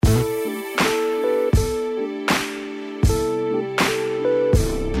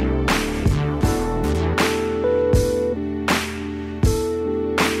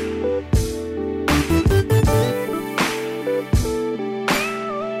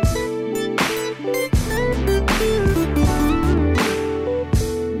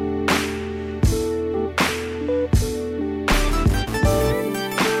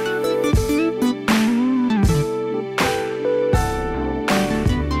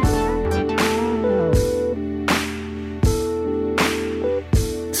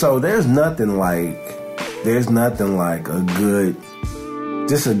So there's nothing like just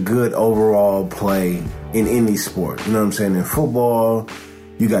a good overall play in any sport. You know what I'm saying? In football,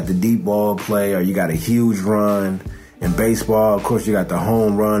 you got the deep ball play, or you got a huge run. In baseball, of course, you got the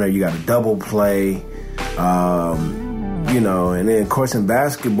home run, or you got a double play. And then of course in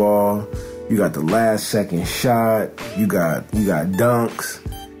basketball, you got the last second shot. You got dunks.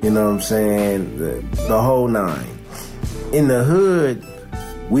 You know what I'm saying? The whole nine. In the hood,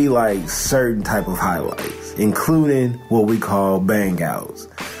 we like certain type of highlights, including what we call bang outs.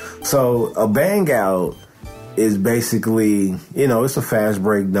 So a bang out is basically, it's a fast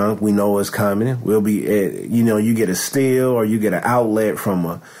break dunk. We know it's coming. We'll be, you get a steal or you get an outlet from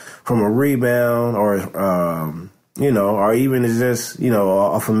a rebound or even it's just,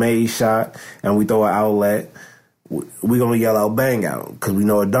 off a made shot and we throw an outlet. We're going to yell out bang out because we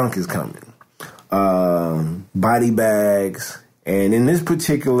know a dunk is coming. Body bags. And in this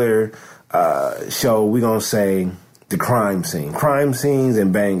particular show, we're going to say the crime scenes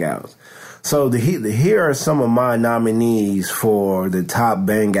and bang outs. So here are some of my nominees for the top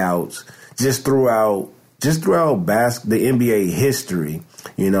bang outs just throughout the NBA history.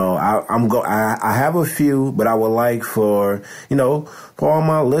 I have a few, but I would like for all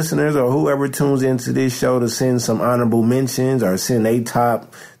my listeners or whoever tunes into this show to send some honorable mentions or send a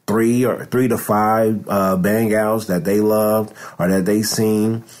top 3 to 5 bang outs that they loved or that they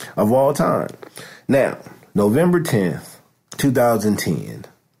seen of all time. Now, November 10th, 2010,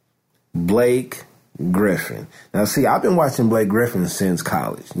 Blake Griffin. Now, see, I've been watching Blake Griffin since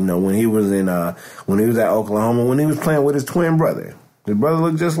college. When he was at Oklahoma, when he was playing with his twin brother. His brother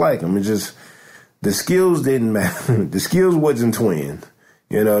looked just like him. It's just the skills didn't matter. The skills wasn't twin.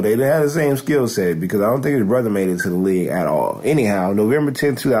 They didn't have the same skill set because I don't think his brother made it to the league at all. Anyhow, November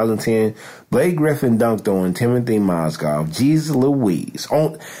 10th, 2010, Blake Griffin dunked on Timothy Mozgov. Jesus Louise.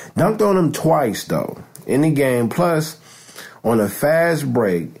 Dunked on him twice, though, in the game. Plus, on a fast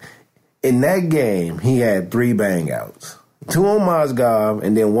break, in that game, he had 3 bang outs. 2 on Mozgov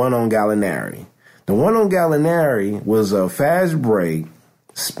and then 1 on Gallinari. The 1 on Gallinari was a fast break,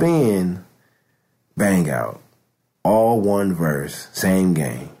 spin, bang out. All one verse, same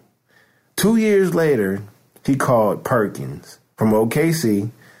game. 2 years later, he called Perkins from OKC,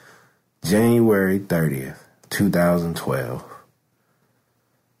 January 30th, 2012.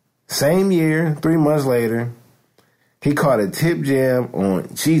 Same year, 3 months later, he caught a tip jam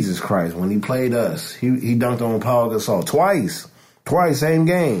on Jesus Christ when he played us. He dunked on Paul Gasol twice, same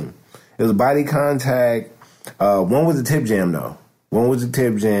game. It was body contact. One was a tip jam, though. One was a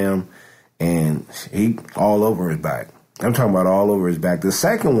tip jam. And he all over his back. I'm talking about all over his back. The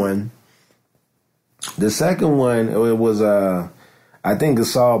second one, it was, I think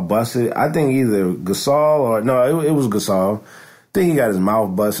Gasol busted. I think either Gasol it was Gasol. I think he got his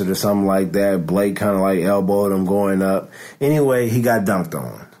mouth busted or something like that. Blake kind of like elbowed him going up. Anyway, he got dunked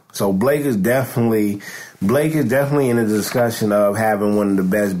on. So Blake is definitely in the discussion of having one of the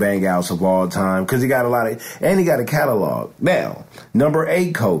best bang outs of all time because he got he got a catalog. Now, number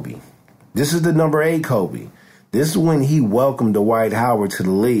 8, Kobe. This is the number 8 Kobe. This is when he welcomed Dwight Howard to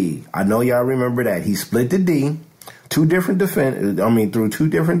the league. I know y'all remember that. He split the D, through 2 different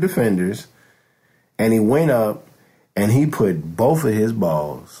defenders, and he went up and he put both of his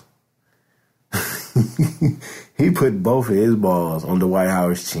balls. He put both of his balls on Dwight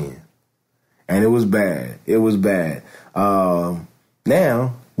Howard's chin. And it was bad. Now,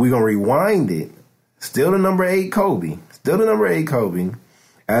 we're going to rewind it. Still the number 8 Kobe.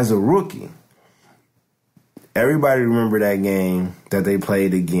 As a rookie, everybody remember that game that they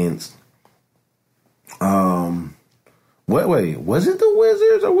played against, was it the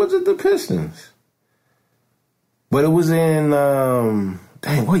Wizards or was it the Pistons? But it was in,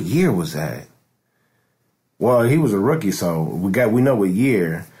 what year was that? Well, he was a rookie, so we know what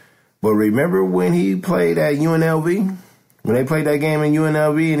year. But remember when he played at UNLV? When they played that game in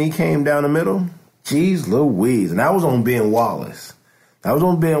UNLV and he came down the middle? Jeez Louise. And that was on Ben Wallace.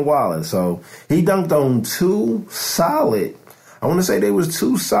 So he dunked on 2 solid, I want to say they was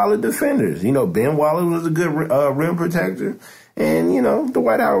 2 solid defenders. Ben Wallace was a good rim protector. And,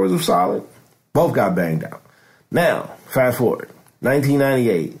 Dwight Howard was solid. Both got banged out. Now, fast forward.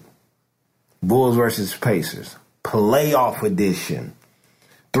 1998. Bulls versus Pacers. Playoff edition.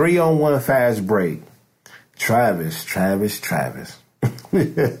 3-on-1 fast break. Travis. Travis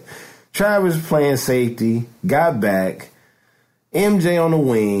playing safety. Got back. MJ on the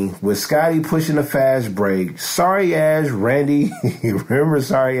wing with Scotty pushing a fast break. Sorry ass Randy. Remember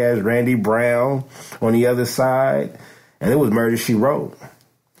sorry ass Randy Brown on the other side? And it was murder she wrote.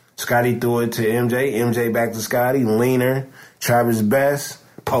 Scotty threw it to MJ. MJ back to Scotty. Leaner. Travis Best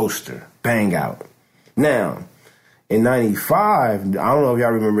poster, bang out. Now, in 95, I don't know if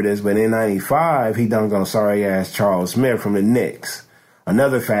y'all remember this, but in 95, he dunked on sorry-ass Charles Smith from the Knicks.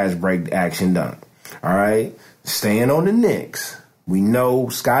 Another fast break action dunk. All right? Staying on the Knicks. We know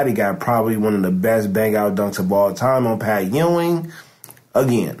Scottie got probably one of the best bang-out dunks of all time on Pat Ewing.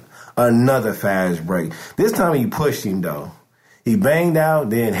 Again, another fast break. This time he pushed him, though. He banged out,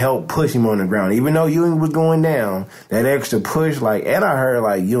 then helped push him on the ground. Even though Ewing was going down, that extra push, and I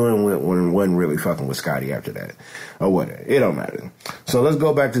heard, Ewing wasn't really fucking with Scottie after that. Or whatever. It don't matter. So let's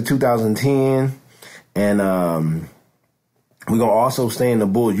go back to 2010, and we're going to also stay in the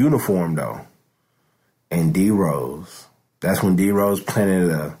Bulls uniform, though. And D. Rose. That's when D. Rose planted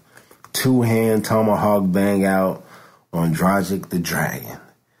a two-hand tomahawk bang out on Dragic the Dragon.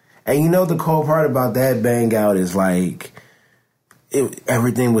 And you know the cool part about that bang out is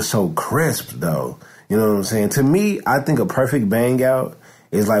everything was so crisp, though. You know what I'm saying? To me, I think a perfect bang out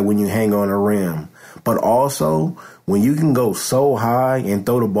is like when you hang on a rim. But also, when you can go so high and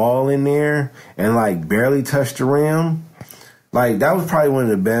throw the ball in there and barely touch the rim, that was probably one of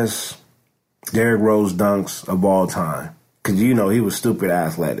the best Derrick Rose dunks of all time. Because, he was stupid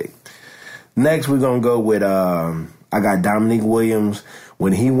athletic. Next, we're going to go with, I got Dominique Williams.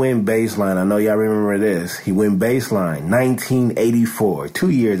 When he went baseline, I know y'all remember this. He went baseline, 1984, 2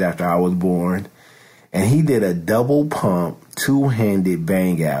 years after I was born. And he did a double pump, two-handed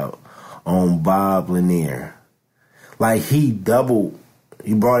bang out on Bob Lanier. He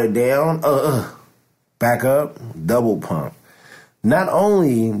brought it down, back up, double pump. Not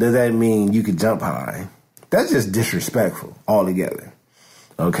only does that mean you could jump high, that's just disrespectful altogether.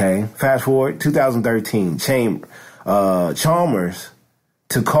 Okay? Fast forward, 2013, Chalmers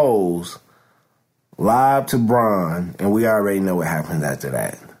to Coles, live to Bron, and we already know what happens after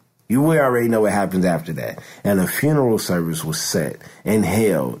that. We already know what happens after that. And a funeral service was set and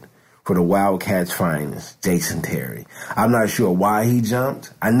held for the Wildcats' finest, Jason Terry. I'm not sure why he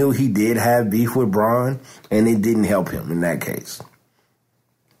jumped. I knew he did have beef with Bron, and it didn't help him in that case.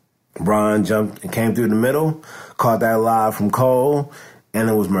 Bron jumped and came through the middle, caught that live from Cole, and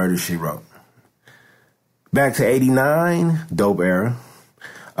it was murder, she wrote. Back to 89, dope era,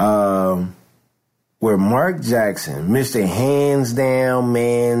 where Mark Jackson, Mr. Hands Down,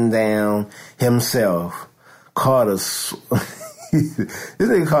 Man Down himself, caught this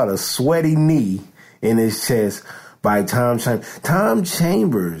nigga caught a sweaty knee in his chest by Tom Chambers. Tom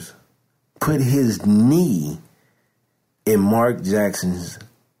Chambers put his knee in Mark Jackson's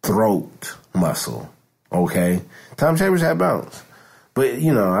throat muscle, okay? Tom Chambers had bounce. But,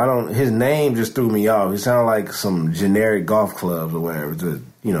 his name just threw me off. It sounded like some generic golf clubs or whatever.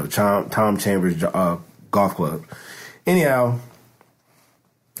 Tom Chambers golf club. Anyhow,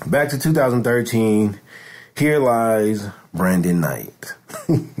 back to 2013. Here lies Brandon Knight.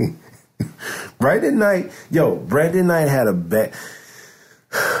 Brandon Knight had a bad...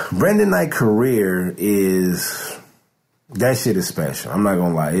 Brandon Knight career is... That shit is special. I'm not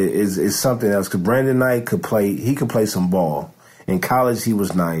gonna lie. It's something else. Because Brandon Knight could play some ball. In college, he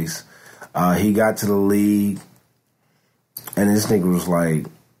was nice. He got to the league, and this nigga was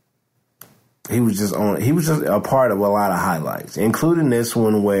he was just a part of a lot of highlights, including this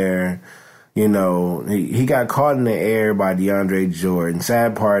one where, he got caught in the air by DeAndre Jordan.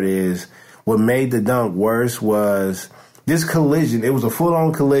 Sad part is, what made the dunk worse was this collision. It was a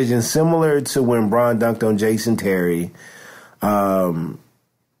full-on collision, similar to when Bron dunked on Jason Terry.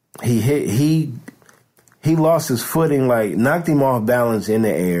 He lost his footing, knocked him off balance in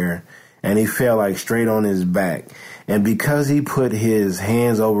the air, and he fell straight on his back. And because he put his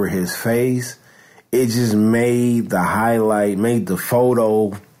hands over his face, it just made the highlight, made the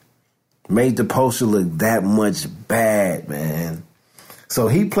photo, made the poster look that much bad, man. So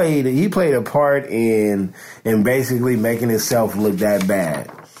he played a part in basically making himself look that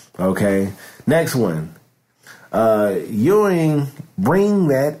bad. Okay? Next one. Ewing, bring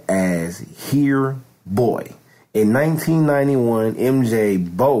that ass here, boy. In 1991,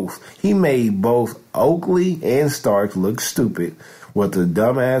 he made both Oakley and Starks look stupid with a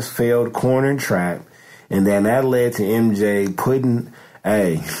dumbass failed corner trap, and then that led to MJ putting,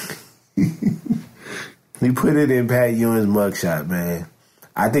 he put it in Pat Ewing's mugshot, man.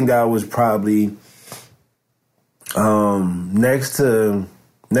 I think that was probably next to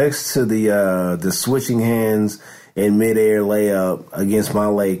the switching hands in midair layup against my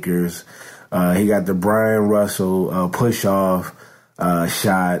Lakers. He got the Brian Russell push off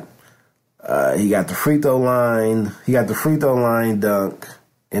shot. He got the free throw line. He got the free throw line dunk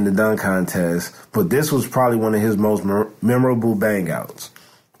in the dunk contest. But this was probably one of his most memorable bang outs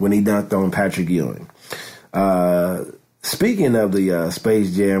when he dunked on Patrick Ewing. Speaking of the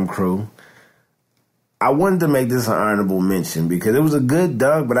Space Jam crew, I wanted to make this an honorable mention because it was a good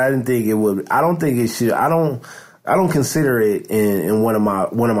dunk, but I didn't think it would. I don't think it should. I don't consider it in one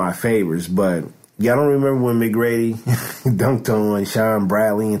of my favorites. But y'all don't remember when McGrady dunked on Sean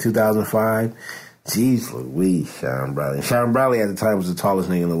Bradley in 2005? Jeez Louise, Sean Bradley. Sean Bradley at the time was the tallest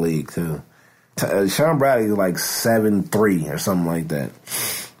nigga in the league too. Sean Bradley was like 7'3" or something like that.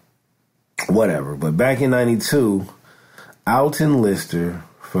 Whatever. But back in '92, Alton Lister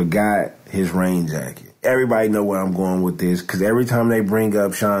forgot his rain jacket. Everybody know where I'm going with this because every time they bring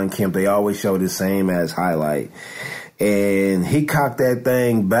up Shawn Kemp, they always show the same as highlight. And he cocked that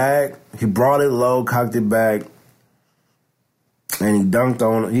thing back. He brought it low, cocked it back, and he dunked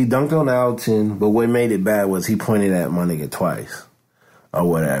on Alton. But what made it bad was he pointed at my nigga twice or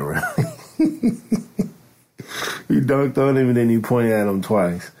whatever. He dunked on him and then he pointed at him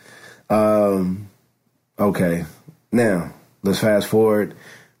twice. Okay, now let's fast forward.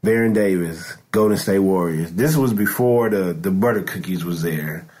 Baron Davis, Golden State Warriors. This was before the butter cookies was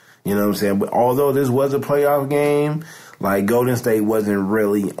there. You know what I'm saying? But although this was a playoff game, like Golden State wasn't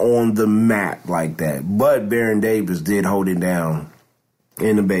really on the map like that. But Baron Davis did hold it down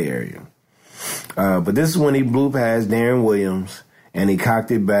in the Bay Area. But this is when he blew past Darren Williams and he cocked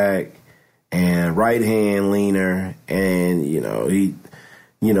it back and right hand leaner and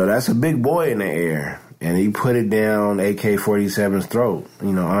that's a big boy in the air. And he put it down AK-47's throat,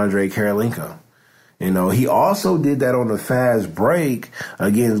 Andre Karolinko. He also did that on the fast break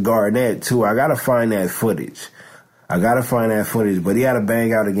against Garnett, too. I got to find that footage. But he had a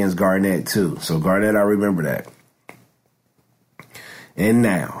bang out against Garnett, too. So, Garnett, I remember that. And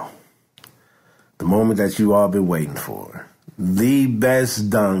now, the moment that you all been waiting for. The best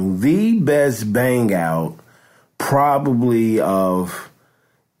dunk, the best bang out, probably of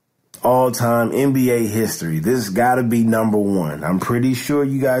all-time NBA history. This got to be number one. I'm pretty sure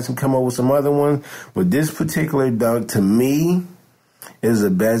you guys can come up with some other ones, but this particular dunk, to me, is the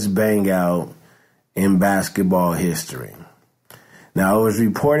best bang out in basketball history. Now, it was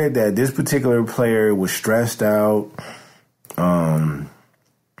reported that this particular player was stressed out,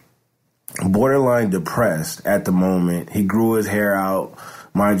 borderline depressed at the moment. He grew his hair out.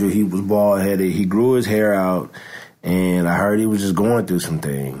 Mind you, he was bald-headed. He grew his hair out. And I heard he was just going through some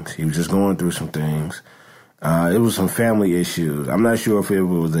things. It was some family issues. I'm not sure if it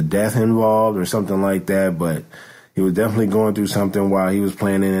was a death involved or something like that, but he was definitely going through something while he was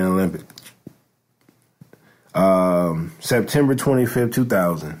playing in the Olympics. September 25th,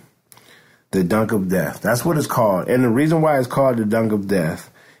 2000. The Dunk of Death. That's what it's called. And the reason why it's called the Dunk of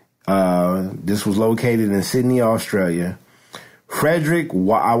Death, this was located in Sydney, Australia. Frederick,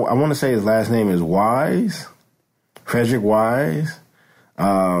 I want to say his last name is Wise. Frederick Wise,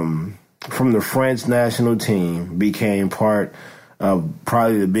 from the French national team, became part of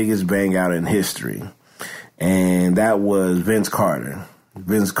probably the biggest bang out in history. And that was Vince Carter.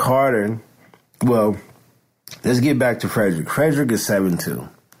 Vince Carter, well, let's get back to Frederick. Frederick is 7'2".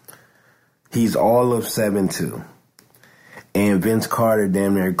 He's all of 7'2". And Vince Carter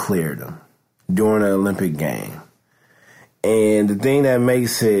damn near cleared him during the Olympic game. And the thing that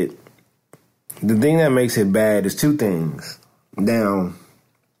makes it bad is two things. Now,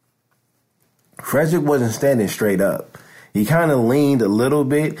 Frederick wasn't standing straight up. He kind of leaned a little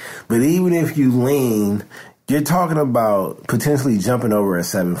bit, but even if you lean, you're talking about potentially jumping over a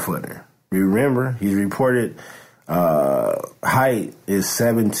 7-footer. Remember, he's reported height is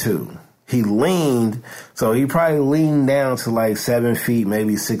 7'2". He leaned, so he probably leaned down to like 7 feet,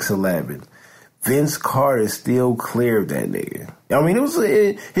 maybe 6'11". Vince Carter still cleared that nigga. I mean,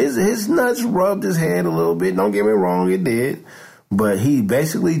 his nuts rubbed his head a little bit. Don't get me wrong, it did. But he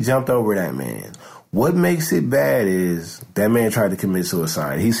basically jumped over that man. What makes it bad is that man tried to commit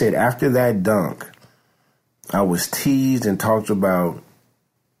suicide. He said, after that dunk, I was teased and talked about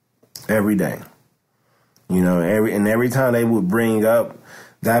every day. Every time they would bring up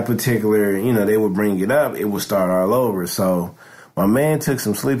that particular, they would bring it up, it would start all over. So my man took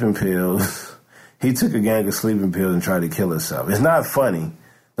some sleeping pills. He took a gang of sleeping pills and tried to kill himself. It's not funny.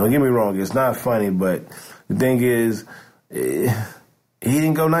 Don't get me wrong. It's not funny, but the thing is, he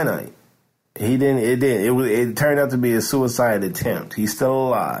didn't go night-night. He didn't. It didn't. It turned out to be a suicide attempt. He's still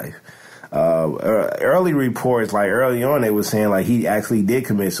alive. Early reports, like early on, they were saying like he actually did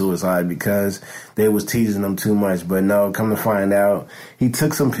commit suicide because they was teasing him too much. But no, come to find out, he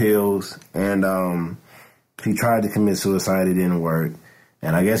took some pills and he tried to commit suicide. It didn't work.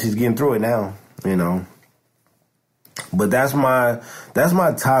 And I guess he's getting through it now. But that's my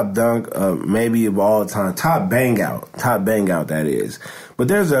top dunk, maybe of all time. Top bang out, that is. But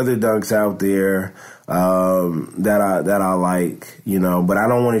there's other dunks out there that I like, you know. But I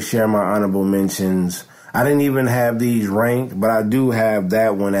don't want to share my honorable mentions. I didn't even have these ranked, but I do have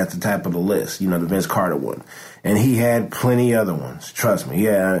that one at the top of the list, you know, the Vince Carter one. And he had plenty other ones, trust me.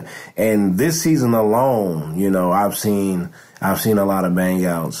 Yeah, and this season alone, you know, I've seen a lot of bang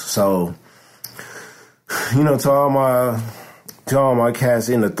outs. So, you know, to all my cats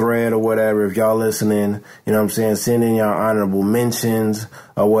in the thread or whatever, if y'all listening, you know what I'm saying, send in your honorable mentions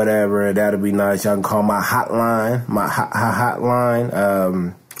or whatever. That'll be nice. Y'all can call my hotline,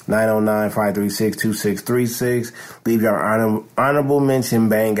 909-536-2636. Leave your honorable mention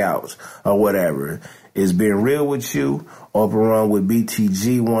bang outs or whatever. It's been real with you. Open Run with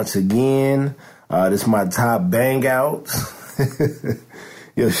BTG once again. This is my top bang outs.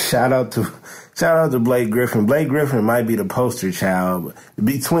 Yo, shout out to Blake Griffin. Blake Griffin might be the poster child.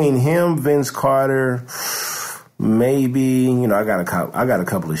 Between him, Vince Carter, maybe, you know, I got a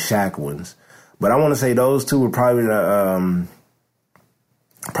couple of Shaq ones. But I want to say those two were probably the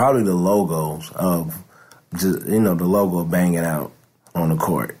logos of just, you know, the logo of banging out on the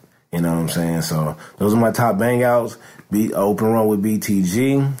court. You know what I'm saying? So those are my top bang outs. Open Run with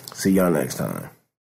BTG. See y'all next time.